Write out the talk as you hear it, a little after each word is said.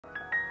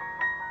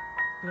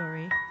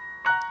glory.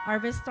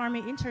 Harvest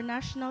Army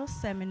International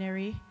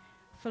Seminary,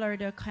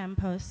 Florida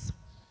Campus,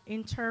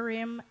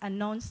 interim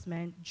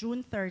announcement,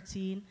 June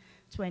 13,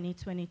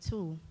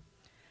 2022.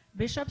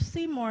 Bishop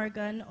C.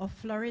 Morgan of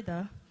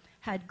Florida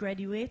had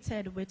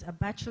graduated with a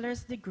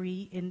bachelor's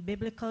degree in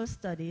biblical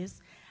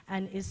studies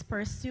and is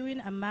pursuing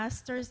a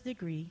master's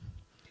degree.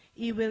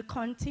 He will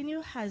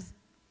continue as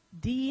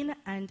dean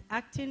and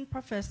acting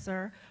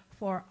professor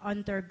for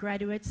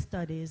undergraduate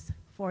studies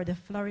for the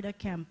Florida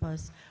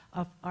campus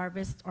of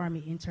Harvest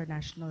Army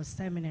International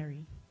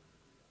Seminary.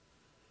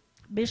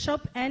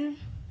 Bishop N.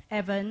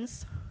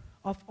 Evans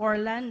of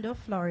Orlando,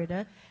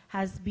 Florida,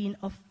 has been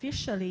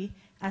officially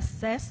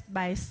assessed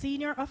by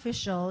senior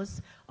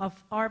officials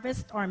of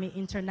Harvest Army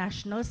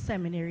International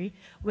Seminary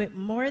with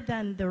more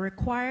than the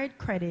required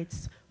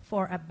credits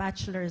for a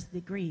bachelor's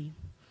degree.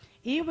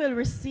 He will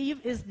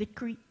receive his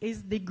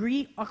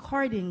degree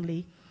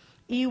accordingly.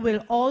 He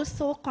will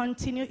also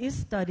continue his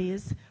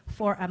studies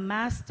for a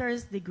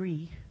master's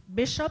degree.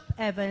 Bishop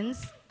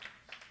Evans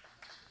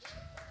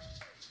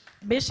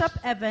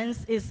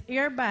is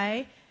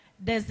hereby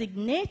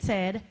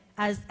designated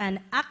as an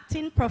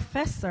acting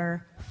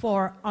professor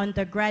for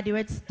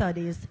undergraduate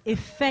studies,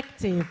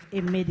 effective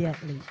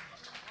immediately.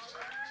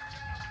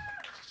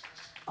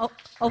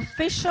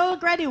 Official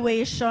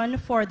graduation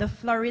for the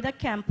Florida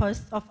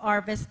campus of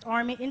Harvest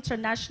Army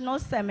International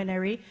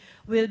Seminary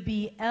will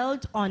be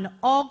held on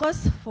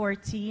August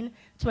 14,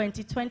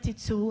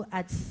 2022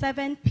 at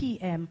 7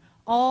 p.m.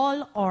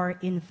 All are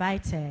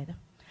invited.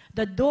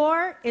 The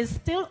door is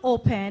still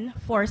open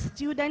for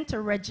students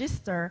to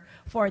register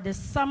for the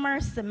summer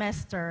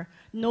semester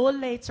no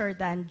later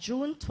than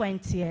June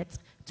 20th,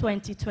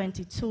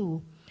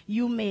 2022.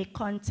 You may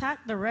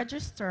contact the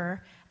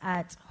registrar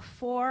at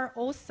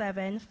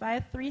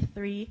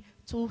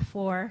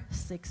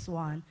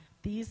 407-533-2461.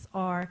 These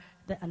are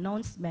the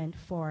announcements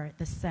for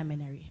the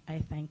seminary.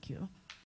 I thank you.